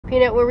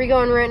Peanut, where are we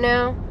going right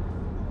now?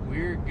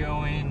 We're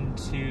going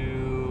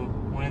to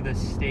one of the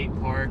state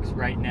parks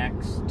right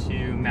next to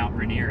MT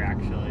Rainier,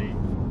 actually.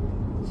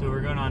 So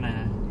we're going on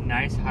a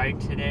nice hike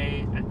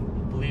today. I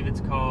believe it's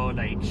called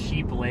like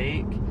Sheep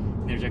Lake.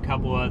 There's a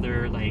couple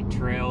other like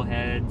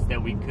trailheads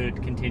that we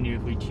could continue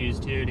if we choose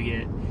to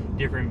get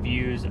different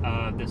views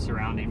of the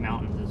surrounding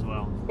mountains as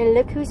well. And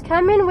look who's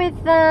coming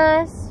with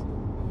us.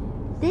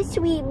 This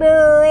sweet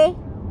boy.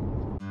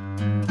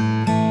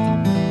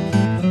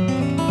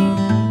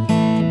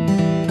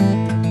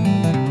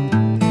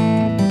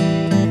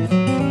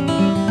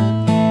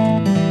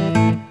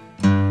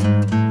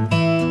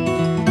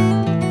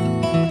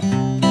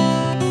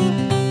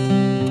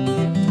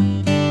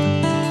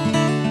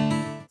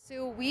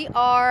 We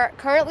are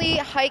currently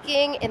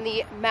hiking in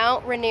the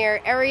MT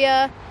Rainier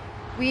area.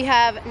 We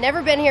have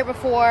never been here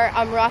before.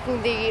 I'm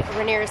rocking the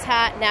Rainiers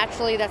hat.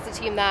 Naturally, that's the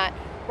team that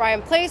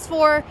Ryan plays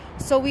for.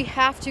 So we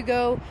have to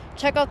go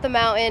check out the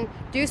mountain,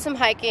 do some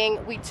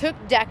hiking. We took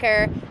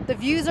Decker. The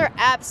views are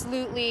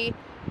absolutely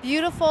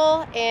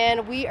beautiful,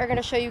 and we are going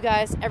to show you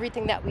guys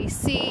everything that we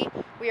see.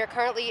 We are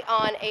currently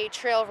on a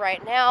trail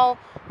right now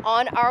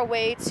on our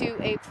way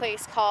to a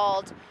place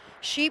called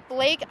Sheep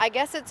Lake. I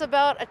guess it's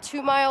about a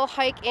 2-mile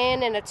hike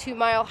in and a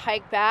 2-mile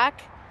hike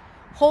back.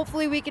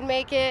 Hopefully we can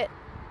make it.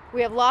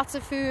 We have lots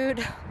of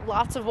food,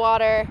 lots of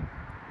water.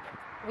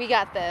 We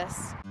got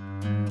this.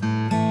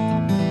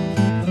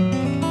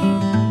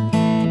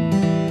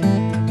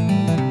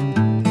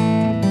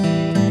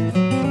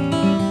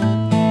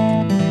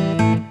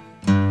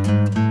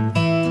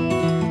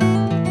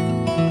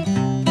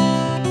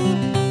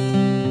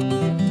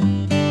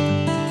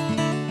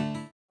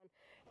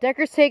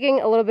 Decker's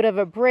taking a little bit of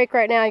a break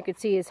right now. You can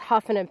see he's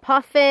huffing and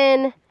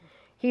puffing.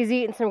 He's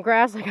eating some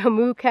grass like a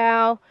moo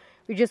cow.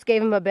 We just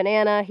gave him a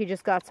banana. He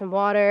just got some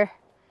water.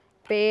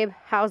 Babe,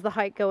 how's the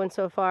hike going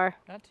so far?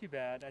 Not too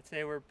bad. I'd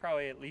say we're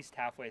probably at least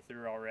halfway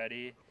through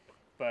already.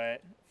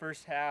 But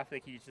first half,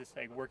 like, he's just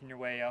like working your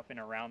way up and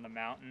around the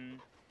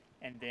mountain,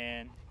 and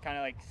then kind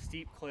of like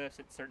steep cliffs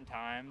at certain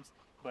times.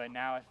 But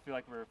now I feel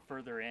like we're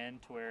further in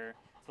to where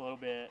it's a little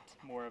bit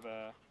more of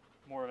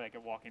like a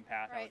walking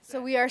path. Right,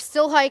 so we are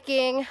still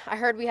hiking. I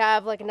heard we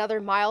have like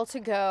another mile to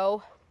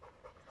go.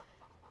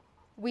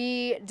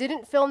 We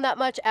didn't film that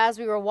much as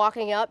we were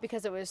walking up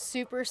because it was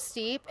super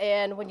steep,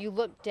 and when you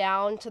look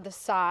down to the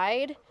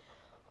side,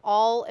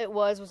 all it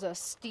was a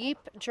steep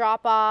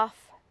drop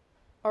off,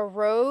 a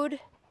road,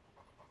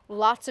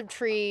 lots of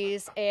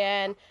trees,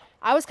 and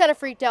I was kind of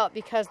freaked out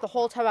because the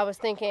whole time I was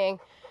thinking,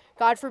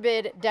 God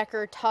forbid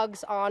Decker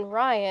tugs on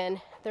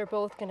Ryan, they're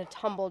both gonna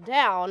tumble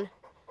down.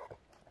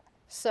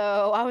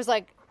 So I was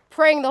like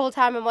praying the whole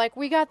time. I'm like,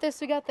 we got this,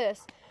 we got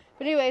this.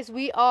 But anyways,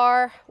 we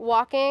are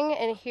walking,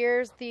 and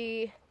here's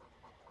the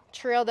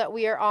trail that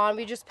we are on.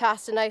 We just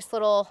passed a nice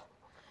little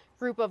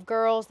group of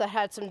girls that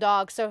had some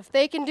dogs. So if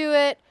they can do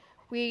it,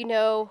 we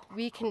know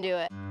we can do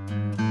it.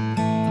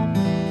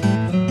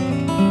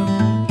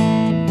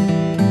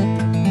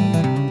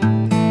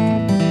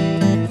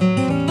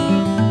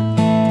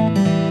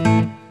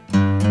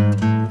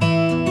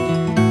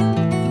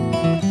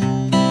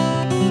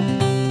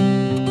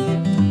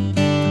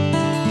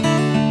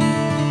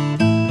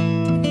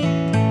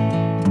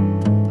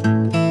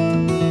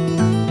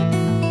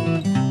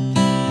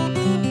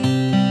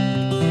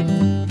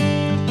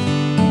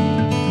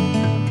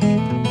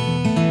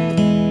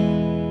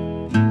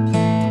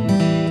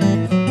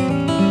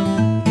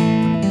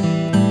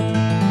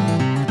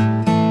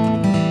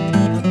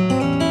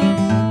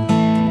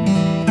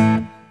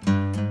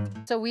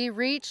 So we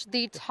reached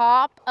the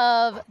top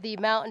of the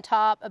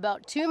mountaintop,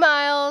 about 2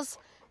 miles.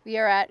 We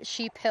are at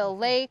Sheep Hill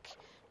Lake.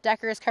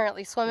 Decker is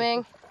currently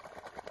swimming.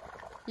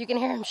 You can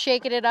hear him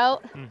shaking it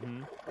out.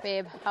 Mm-hmm.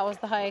 Babe, how was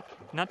the hike?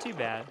 Not too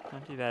bad.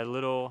 Not too bad. A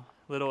little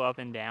up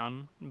and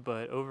down,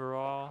 but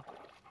overall,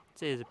 I'd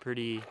say it's a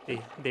pretty.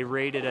 They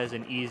rate it as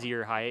an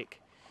easier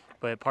hike,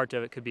 but parts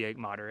of it could be like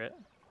moderate.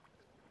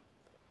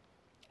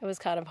 It was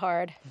kind of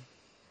hard.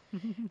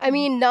 I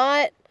mean,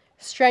 not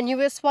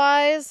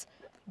strenuous-wise,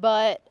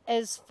 but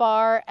as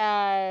far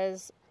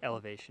as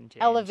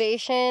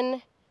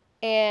elevation,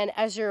 and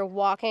as you're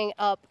walking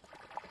up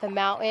the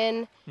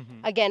mountain,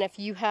 again, if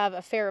you have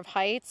a fear of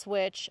heights,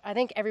 which I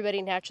think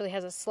everybody naturally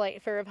has a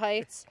slight fear of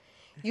heights,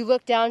 you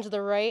look down to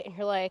the right and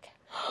you're like,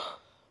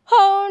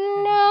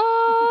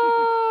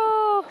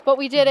 oh no! But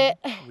we did it.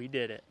 We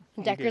did it.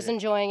 Decker's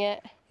enjoying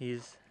it.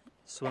 He's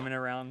swimming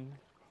around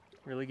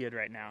really good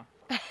right now.